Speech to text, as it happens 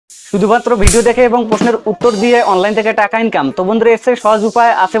শুধুমাত্র ভিডিও দেখে এবং প্রশ্নের উত্তর দিয়ে অনলাইন থেকে টাকা ইনকাম। তো বন্ধুরা, এর চেয়ে সহজ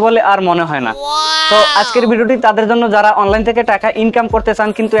উপায় আছে বলে আর মনে হয় না। তো আজকের ভিডিওটি তাদের জন্য যারা অনলাইন থেকে টাকা ইনকাম করতে চান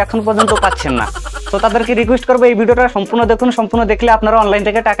কিন্তু এখন পর্যন্ত পাচ্ছেন না। তো তাদেরকে রিকোয়েস্ট করবো এই ভিডিওটা সম্পূর্ণ দেখুন, সম্পূর্ণ দেখলে আপনারা অনলাইন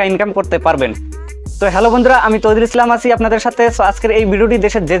থেকে টাকা ইনকাম করতে পারবেন। তো হ্যালো বন্ধুরা, আমি তহিদুল ইসলাম আছি আপনাদের সাথে। আজকের এই ভিডিওটি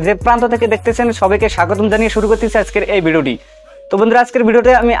দেশের যে প্রান্ত থেকে দেখতেছেন সবাইকে স্বাগতম জানিয়ে শুরু করতেছি আজকের এই ভিডিওটি। তো বন্ধুরা, আজকের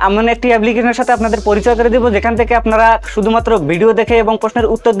ভিডিওতে আমি এমন একটি অ্যাপ্লিকেশনের সাথে আপনাদের পরিচয় করে দেবো যেখান থেকে আপনারা শুধুমাত্র ভিডিও দেখে এবং প্রশ্নের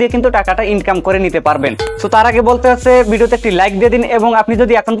উত্তর দিয়ে কিন্তু টাকাটা ইনকাম করে নিতে পারবেন। তো তার আগে বলতে হচ্ছে ভিডিওতে একটি লাইক দিয়ে দিন এবং আপনি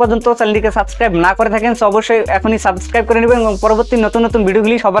যদি এখন পর্যন্ত চ্যানেলটিকে সাবস্ক্রাইব না করে থাকেন তো অবশ্যই এখনই সাবস্ক্রাইব করে নেবেন এবং পরবর্তী নতুন নতুন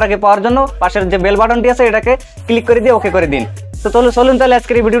ভিডিওগুলি সবার আগে পাওয়ার জন্য পাশের যে বেল বাটনটি আছে এটাকে ক্লিক করে দিয়ে ওকে করে দিন। তো চলুন তাহলে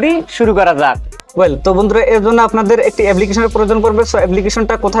আজকের এই ভিডিওটি শুরু করা যাক। তো বন্ধুরা, এর জন্য আপনাদের একটি অ্যাপ্লিকেশনের প্রয়োজন পড়বে। সো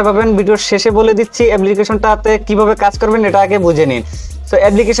অ্যাপ্লিকেশনটা কোথায় পাবেন ভিডিওর শেষে বলে দিচ্ছি। অ্যাপ্লিকেশনটাতে কিভাবে কাজ করবেন এটা আগে বুঝে নিন। সো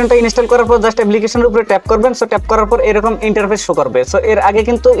অ্যাপ্লিকেশনটা ইনস্টল করার পর জাস্ট অ্যাপ্লিকেশনের উপরে ট্যাপ করবেন। সো ট্যাপ করার পর এরকম ইন্টারফেস শো করবে। সো এর আগে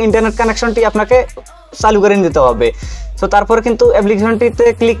কিন্তু ইন্টারনেট কানেকশনটি আপনাকে চালু করে নিতে হবে। সো তারপর কিন্তু অ্যাপ্লিকেশনটিতে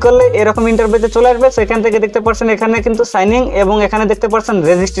ক্লিক করলে এরকম ইন্টারফেসে চলে আসবে। সো এখান থেকে দেখতে পাচ্ছেন এখানে কিন্তু সাইন ইন এবং এখানে দেখতে পাচ্ছেন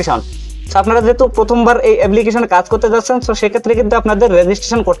রেজিস্ট্রেশন। সো আপনারা যেহেতু প্রথমবার এই অ্যাপ্লিকেশনে কাজ করতে যাচ্ছেন সো সেক্ষেত্রে কিন্তু আপনাদের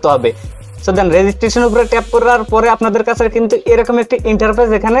রেজিস্ট্রেশন করতে হবে। সো দেন রেজিস্ট্রেশন উপরে ট্যাপ করার পরে আপনাদের কাছে কিন্তু এরকম একটি ইন্টারফেস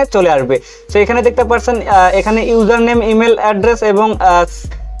এখানে চলে আসবে। সো এখানে দেখতে পাচ্ছেন এখানে ইউজার নেম, ইমেল অ্যাড্রেস এবং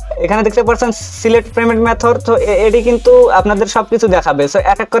এখানে দেখতে পাচ্ছেন সিলেক্ট পেমেন্ট মেথড। তো এটি কিন্তু আপনাদের সবকিছু দেখাবে। সো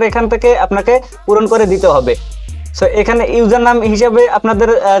এক এক করে এখান থেকে আপনাকে পূরণ করে দিতে হবে। সো এখানে ইউজার নাম হিসেবে আপনাদের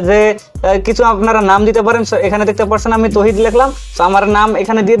যে কিছু আপনারা নাম দিতে পারেন। সো এখানে দেখতে পাচ্ছেন আমি তহিদ লিখলাম। সো আমার নাম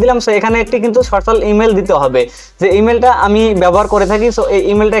এখানে দিয়ে দিলাম। সো এখানে একটি কিন্তু সরল ইমেল দিতে হবে যে ইমেলটা আমি ব্যবহার করে থাকি। সো এই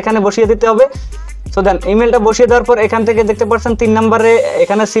ইমেলটা এখানে বসিয়ে দিতে হবে। সো দেন ইমেলটা বসিয়ে দেওয়ার পর এখান থেকে দেখতে পাচ্ছেন 3 নম্বরে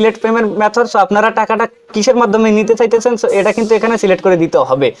এখানে সিলেক্ট পেমেন্ট মেথড। সো আপনারা টাকাটা কিসের মাধ্যমে নিতে চাইতেছেন সো এটা কিন্তু এখানে সিলেক্ট করে দিতে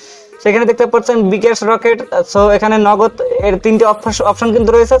হবে। সেখানে দেখতে পাচ্ছেন বিকাশ, রকেট। সো এখানে নগদ, এর 3টে অপশন কিন্তু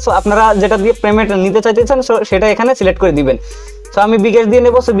রয়েছে। সো আপনারা যেটা দিয়ে পেমেন্ট নিতে চাইতেছেন সো সেটা এখানে সিলেক্ট করে দিবেন। সো আমি বিকাশ দিয়ে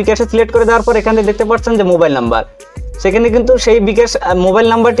নেব। সো বিকাশে সিলেক্ট করে দেওয়ার পর এখানে দেখতে পাচ্ছেন যে মোবাইল নাম্বার, সেখানে কিন্তু সেই বিকাশ মোবাইল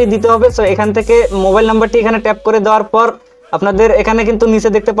নাম্বারটি দিতে হবে। সো এখান থেকে মোবাইল নাম্বারটি এখানে ট্যাপ করে দেওয়ার পর আপনাদের এখানে কিন্তু নিচে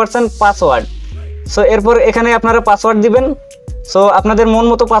দেখতে পাচ্ছেন পাসওয়ার্ড। সো এরপর এখানে আপনারা পাসওয়ার্ড দিবেন। সো আপনাদের মন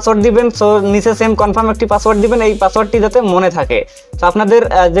মতো পাসওয়ার্ড দিবেন। সো নিচে সেম কনফার্ম একটি পাসওয়ার্ড দিবেন, এই পাসওয়ার্ডটি যাতে মনে থাকে। সো আপনাদের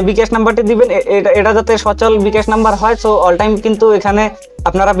যে বিকাশ নাম্বারটি দিবেন এটা যাতে সচল বিকাশ নাম্বার হয়। সো অল টাইম কিন্তু এখানে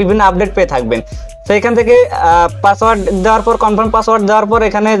আপনারা বিভিন্ন আপডেট পেয়ে থাকবেন। তো এখান থেকে পাসওয়ার্ড দেওয়ার পর কনফার্ম পাসওয়ার্ড দেওয়ার পর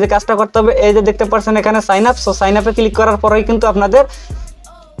এখানে যে কাজটা করতে হবে এই যে দেখতে পাচ্ছেন এখানে সাইন আপ। সো সাইন আপে ক্লিক করার পরেই কিন্তু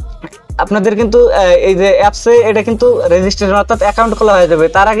আপনাদের কিন্তু এই যে অ্যাপসে এটা কিন্তু রেজিস্ট্রেশন অর্থাৎ অ্যাকাউন্ট খোলা হয়ে যাবে।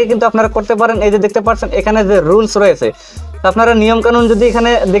 তার আগে কিন্তু আপনারা করতে পারেন এই যে দেখতে পাচ্ছেন এখানে যে রুলস রয়েছে আপনারা নিয়ম কানুন যদি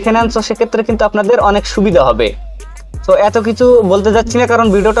এখানে দেখে নেন তো সেক্ষেত্রে কিন্তু আপনাদের অনেক সুবিধা হবে। সো এত কিছু বলতে যাচ্ছি না কারণ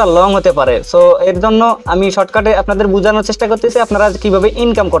ভিডিওটা লং হতে পারে। সো এর জন্য আমি শর্টকাটে আপনাদের বোঝানোর চেষ্টা করতেছি আপনারা কিভাবে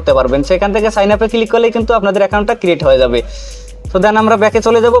ইনকাম করতে পারবেন। সেখান থেকে সাইন আপে ক্লিক করলে কিন্তু আপনাদের অ্যাকাউন্টটা ক্রিয়েট হয়ে যাবে। তো দেন আমরা ব্যাকে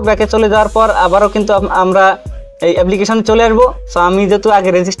চলে যাব। ব্যাকে চলে যাওয়ার পর আবারও কিন্তু আমরা এই অ্যাপ্লিকেশনে চলে আসবো। সো আমি যেহেতু আগে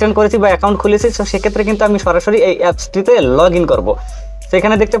রেজিস্ট্রেশন করেছি বা অ্যাকাউন্ট খুলেছি সো সেক্ষেত্রে কিন্তু আমি সরাসরি এই অ্যাপসটিতে লগ ইন করবো।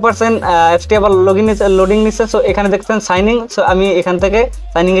 সেখানে দেখতে পাচ্ছেন অ্যাপসটি আবার লোডিং নিচ্ছে। সো এখানে দেখছেন সাইন ইন। সো আমি এখান থেকে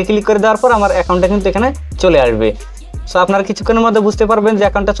সাইন ইনে ক্লিক করে দেওয়ার পর আমার অ্যাকাউন্টটা কিন্তু এখানে চলে আসবে। সো আপনারা কিছুক্ষণের মধ্যে বুঝতে পারবেন যে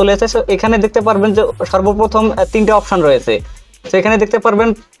অ্যাকাউন্টটা চলে এসেছে। সো এখানে দেখতে পারবেন যে সর্বপ্রথম 3টে অপশন রয়েছে। সো এখানে দেখতে পারবেন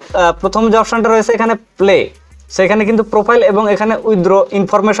প্রথম যে অপশনটা রয়েছে এখানে প্লে, সেখানে কিন্তু প্রোফাইল এবং এখানে উইথড্র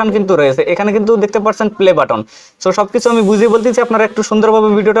ইনফরমেশন কিন্তু রয়েছে। এখানে কিন্তু দেখতে পাচ্ছেন প্লে বাটন। সো সবকিছু আমি বুঝিয়ে বলতেছি, আপনারা একটু সুন্দরভাবে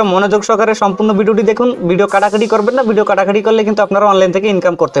ভিডিওটা মনোযোগ সহকারে সম্পূর্ণ ভিডিওটি দেখুন। ভিডিও কাটাকাটি করবেন না, ভিডিও কাটাকাটি করলে কিন্তু আপনারা অনলাইন থেকে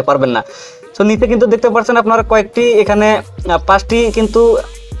ইনকাম করতে পারবেন না। সো নিচে কিন্তু দেখতে পাচ্ছেন আপনারা কয়েকটি এখানে 5টি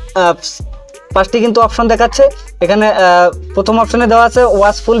কিন্তু অপশন দেখাচ্ছে। এখানে প্রথম অপশনে দেওয়া আছে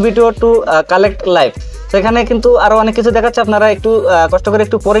watch full video to collect live. সেখানে কিন্তু আরো অনেক কিছু দেখাচ্ছে, আপনারা একটু কষ্ট করে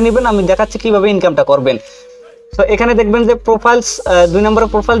একটু পড়ে নেবেন। আমি দেখাচ্ছি কিভাবে ইনকামটা করবেন। সো এখানে দেখবেন যে প্রোফাইলস 2 নম্বরে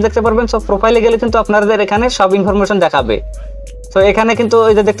প্রোফাইল দেখতে পারবেন। সো প্রোফাইলে গেলে কিন্তু আপনাদের এখানে সব ইনফরমেশন দেখাবে। সো এখানে কিন্তু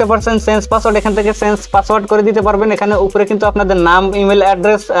ওই যে দেখতে পাচ্ছেন চেঞ্জ পাসওয়ার্ড, এখান থেকে চেঞ্জ পাসওয়ার্ড করে দিতে পারবেন। এখানে উপরে কিন্তু আপনাদের নাম, ইমেল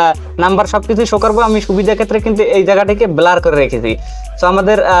অ্যাড্রেস, নাম্বার সবকিছু শো করবো। আমি সুবিধার ক্ষেত্রে কিন্তু এই জায়গাটিকে ব্লার করে রেখেছি। সো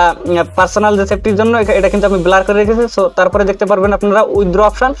আমাদের পার্সোনাল যে সেফটির জন্য এটা কিন্তু আমি ব্লার করে রেখেছি। সো তারপরে দেখতে পারবেন আপনারা উইথড্র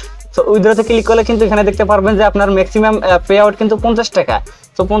অপশন। সো উইথড্রতে ক্লিক করলে কিন্তু এখানে দেখতে পারবেন যে আপনার ম্যাক্সিমাম পে আউট কিন্তু 50 টাকা।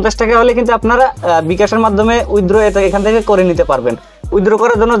 সো 50 টাকা হলে কিন্তু আপনারা বিকাশের মাধ্যমে উইথড্র এখান থেকে করে নিতে পারবেন। উইথড্র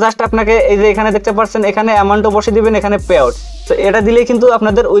করার জন্য জাস্ট আপনাকে এই যে এখানে দেখতে পাচ্ছেন এখানে অ্যামাউন্টও বসে দিবেন, এখানে পে আউট। সো এটা দিলেই কিন্তু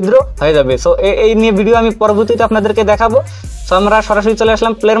আপনাদের উইথড্র হয়ে যাবে। সো এই নিয়ে ভিডিও আমি পরবর্তীতে আপনাদেরকে দেখাবো। সো আমরা সরাসরি চলে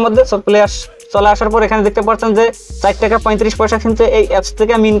আসলাম প্লের মধ্যে। সো প্লে চলে আসার পর এখানে দেখতে পাচ্ছেন যে 4 টাকা 35 পয়সা কিন্তু এই অ্যাপস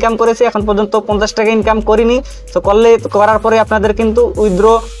থেকে আমি ইনকাম করেছি। এখন পর্যন্ত 50 টাকা ইনকাম করিনি। সো করার পরে আপনাদের কিন্তু উইথড্র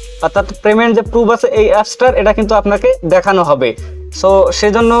অর্থাৎ পেমেন্ট যে প্রুফ আছে এই অ্যাপসটার এটা কিন্তু আপনাকে দেখানো হবে। সো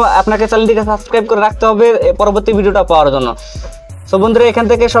সেজন্য আপনাকে চ্যানেলটিকে সাবস্ক্রাইব করে রাখতে হবে পরবর্তী ভিডিওটা পাওয়ার জন্য। সো বন্ধুরা এখান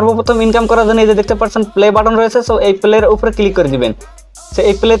থেকে সর্বপ্রথম ইনকাম করার জন্য এই যে দেখতে পাচ্ছেন প্লে বাটন রয়েছে, সো এই প্লের উপরে ক্লিক করে দিবেন। সো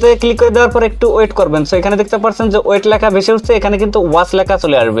এই প্লেতে ক্লিক করে দেওয়ার পর একটু ওয়েট করবেন। সো এখানে দেখতে পাচ্ছেন যে ওয়েট লেখা ভেসে উঠছে, এখানে কিন্তু ওয়াচ লেখা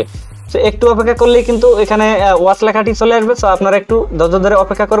চলে আসবে। সো একটু অপেক্ষা করলেই কিন্তু এখানে ওয়াচ লেখাটি চলে আসবে। সো আপনারা একটু ধৈর্য ধরে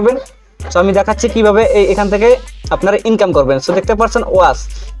অপেক্ষা করবেন। সো আমি দেখাচ্ছি কিভাবে এখান থেকে আপনারা ইনকাম করবেন। সো দেখতে পাচ্ছেন ওয়াচ,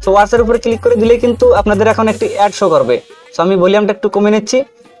 সো ওয়াচের উপরে ক্লিক করে দিলেই কিন্তু আপনাদের এখন একটি অ্যাড শো করবে। সো আমি ভলিউমটা একটু কমে নিচ্ছি।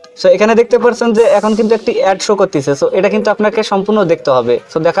 সো এখানে দেখতে পাচ্ছেন যে এখন কিন্তু একটি অ্যাড শো করতেছে। সো এটা কিন্তু আপনাকে সম্পূর্ণ দেখতে হবে।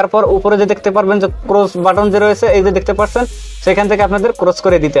 সো দেখার পর উপরে যে দেখতে পারবেন যে ক্রস বাটন যে রয়েছে এই যে দেখতে পাচ্ছেন, সেখান থেকে আপনাদের ক্রস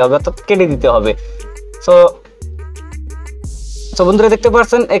করে দিতে হবে, অর্থাৎ কেটে দিতে হবে। সো বন্ধুরা দেখতে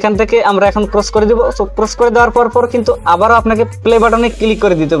পাচ্ছেন এখান থেকে আমরা এখন ক্রস করে দিব। সো ক্রস করে দেওয়ার পর কিন্তু আবারও আপনাকে প্লে বাটনে ক্লিক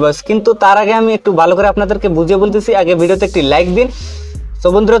করে দিতে হবে। কিন্তু তার আগে আমি একটু ভালো করে আপনাদেরকে বুঝিয়ে বলতেছি, আগে ভিডিওতে একটি লাইক দিন। তো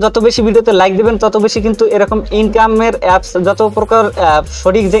বন্ধুরা যত বেশি ভিডিওতে লাইক দিবেন তত বেশি কিন্তু এরকম ইনকামের অ্যাপস, যত প্রকার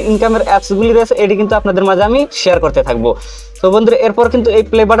সঠিক যে ইনকামের অ্যাপসগুলি রয়েছে এটি কিন্তু আপনাদের মাঝে আমি শেয়ার করতে থাকবো। তো বন্ধুরা এরপর কিন্তু এই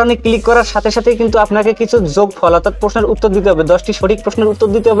প্লে বাটনে ক্লিক করার সাথে সাথেই কিন্তু আপনাকে কিছু যোগফল অর্থাৎ প্রশ্নের উত্তর দিতে হবে। 10টি সঠিক প্রশ্নের উত্তর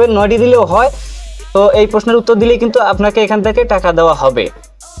দিতে হবে, 9টি দিলেও হয়। তো এই প্রশ্নের উত্তর দিলেই কিন্তু আপনাকে এখান থেকে টাকা দেওয়া হবে।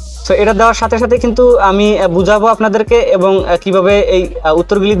 সো এটা দেওয়ার সাথে সাথে কিন্তু আমি বুঝাবো আপনাদেরকে এবং কিভাবে এই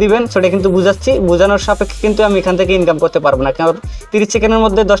উত্তরগুলি দিবেন সেটা কিন্তু বুঝাচ্ছি। বোঝানোর সাপেক্ষে কিন্তু আমি এখান থেকে ইনকাম করতে পারবো না, কারণ 30 সেকেন্ডের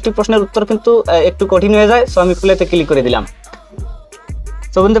মধ্যে 10টি প্রশ্নের উত্তর কিন্তু একটু কঠিন হয়ে যায়। সো আমি প্লেতে ক্লিক করে দিলাম।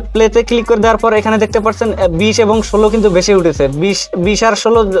 তো বন্ধু প্লেতে ক্লিক করে দেওয়ার পর এখানে দেখতে পাচ্ছেন 20 এবং 16 কিন্তু বেশি উঠেছে। 20 আর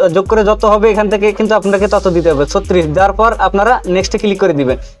 16 যোগ করে যত হবে এখান থেকে কিন্তু আপনাকে তত দিতে হবে। 36 দেওয়ার পর আপনারা নেক্সটে ক্লিক করে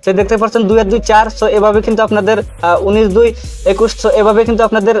দিবেন। তো দেখতে পাচ্ছেন 2 আর 2 4। সো এভাবে কিন্তু আপনাদের 19 2 21। সো এভাবে কিন্তু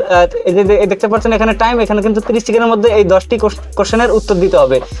আপনাদের এই যে দেখতে পাচ্ছেন এখানে টাইম, এখানে কিন্তু 30 সেকেন্ডের মধ্যে এই 10টি কোশ্চেনের উত্তর দিতে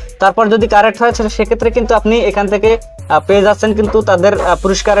হবে। তারপর যদি কারেক্ট হয় সেক্ষেত্রে কিন্তু আপনি এখান থেকে পেয়ে যাচ্ছেন কিন্তু তাদের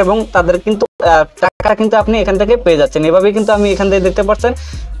পুরস্কার এবং তাদের কিন্তু টাকা কিন্তু আপনি এখান থেকে পেয়ে যাচ্ছেন। এভাবেই কিন্তু আমি এখান থেকে দেখতে পাচ্ছেন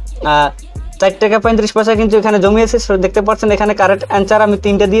 4 টাকা 35 পয়সা কিন্তু এখানে জমিয়েছি। দেখতে পাচ্ছেন এখানে কারেক্ট অ্যান্সার আমি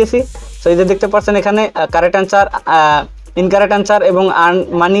 3টে দিয়েছি। সো এই যে দেখতে পাচ্ছেন এখানে কারেক্ট অ্যান্সার, ইনকারেক্ট অ্যান্সার এবং আর্ন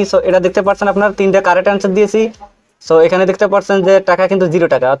মানি। সো এটা দেখতে পাচ্ছেন আপনার 3টা কারেক্ট অ্যান্সার দিয়েছি। সো এখানে দেখতে পাচ্ছেন যে টাকা কিন্তু 0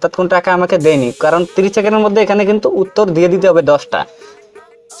 টাকা, অর্থাৎ কোন টাকা আমাকে দেয়নি, কারণ 30 সেকেন্ডের মধ্যে এখানে কিন্তু উত্তর দিয়ে দিতে হবে 10টা।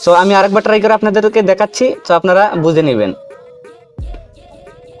 সো আমি আরেকবার ট্রাই করে আপনাদেরকে দেখাচ্ছি, তো আপনারা বুঝে নেবেন।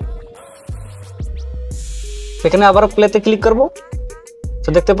 এখানে আবারও প্লেতে ক্লিক করব। তো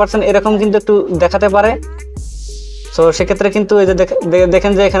দেখতে পাচ্ছেন এরকম কিন্তু একটু দেখাতে পারে। সো সেক্ষেত্রে কিন্তু এই যে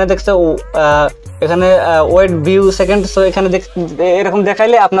দেখেন যে এখানে দেখছে এখানে ওয়েট ভিউ সেকেন্ড। সো এখানে এরকম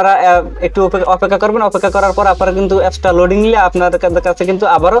দেখাইলে আপনারা একটু অপেক্ষা করবেন। অপেক্ষা করার পর আপনারা কিন্তু অ্যাপসটা লোডিং নিলে আপনাদের কাছে কিন্তু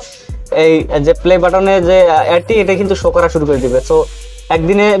আবারও এই যে প্লে বাটনে যে অ্যাডটি এটা কিন্তু শো করা শুরু করে দিবে। সো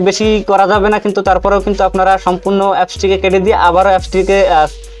একদিনে বেশি করা যাবে না, কিন্তু তারপরেও কিন্তু আপনারা সম্পূর্ণ অ্যাপসটিকে কেটে দিয়ে আবারও অ্যাপসটিকে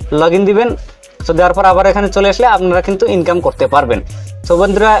লগ ইন দিবেন। তো দেওয়ার পর আবার এখানে চলে আসলে আপনারা কিন্তু ইনকাম করতে পারবেন। তো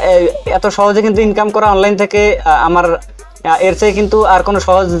বন্ধুরা এত সহজে কিন্তু ইনকাম করা অনলাইন থেকে আমার এর চেয়ে কিন্তু আর কোনো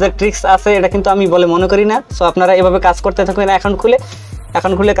সহজ যে ট্রিক্স আছে এটা কিন্তু আমি বলে মনে করি না। সো আপনারা এভাবে কাজ করতে থাকুন,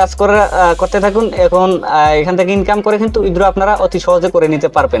 অ্যাকাউন্ট খুলে কাজ করতে থাকুন। এখন এখান থেকে ইনকাম করে কিন্তু উইথড্র আপনারা অতি সহজে করে নিতে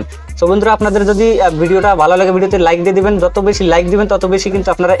পারবেন। সো বন্ধুরা আপনাদের যদি ভিডিওটা ভালো লাগে ভিডিওতে লাইক দিয়ে দিবেন। যত বেশি লাইক দিবেন তত বেশি কিন্তু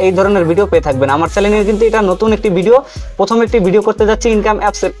আপনারা এই ধরনের ভিডিও পেয়ে থাকবেন। আমার চ্যানেলের কিন্তু এটা নতুন একটি ভিডিও, প্রথম একটি ভিডিও করতে যাচ্ছি ইনকাম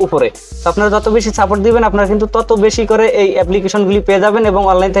অ্যাপসের উপরে। তো আপনারা যত বেশি সাপোর্ট দিবেন আপনারা কিন্তু তত বেশি করে এই অ্যাপ্লিকেশনগুলি পেয়ে যাবেন এবং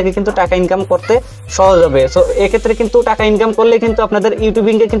অনলাইন থেকে কিন্তু টাকা ইনকাম করতে সহজ হবে। সো এক্ষেত্রে কিন্তু টাকা ইনকাম করলে কিন্তু আপনাদের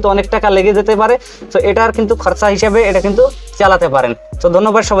ইউটিউবিংয়ে কিন্তু অনেক টাকা লেগে যেতে পারে। সো এটার কিন্তু খরচা হিসাবে এটা কিন্তু চালাতে পারেন। তো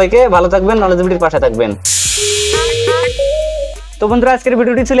ধন্যবাদ সবাইকে, ভালো থাকবেন, নলেজবিডির পাশে থাকবেন। তো বন্ধুরা আজকের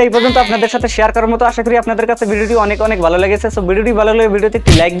ভিডিওটি ছিল এই পর্যন্ত আপনাদের সাথে শেয়ার করার মতো। আশা করি আপনাদের কাছে ভিডিওটি অনেক ভালো লেগেছে। সো ভিডিওটি ভালো লাগলে ভিডিওতে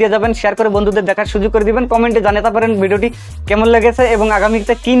একটি লাইক দিয়ে যাবেন, শেয়ার করে বন্ধুদের দেখার সুযোগ করে দিবেন। কমেন্টে জানাতে পারেন ভিডিওটি কেমন লেগেছে এবং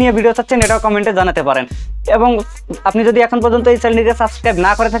আগামীতে কি নিয়ে ভিডিও চাচ্ছেন এটাও কমেন্টে জানাতে পারেন। এবং আপনি যদি এখন পর্যন্ত এই চ্যানেলটিকে সাবস্ক্রাইব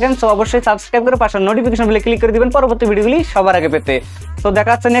না করে থাকেন তো অবশ্যই সাবস্ক্রাইব করে পাশের নোটিফিকেশন বেলে ক্লিক করে দিবেন পরবর্তী ভিডিওগুলি সবার আগে পেতে। তো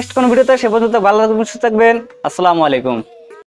দেখা হচ্ছে নেক্সট কোনো ভিডিওতে। সে পর্যন্ত ভালো থাকবেন, সুস্থ থাকবেন। আসসালামু আলাইকুম।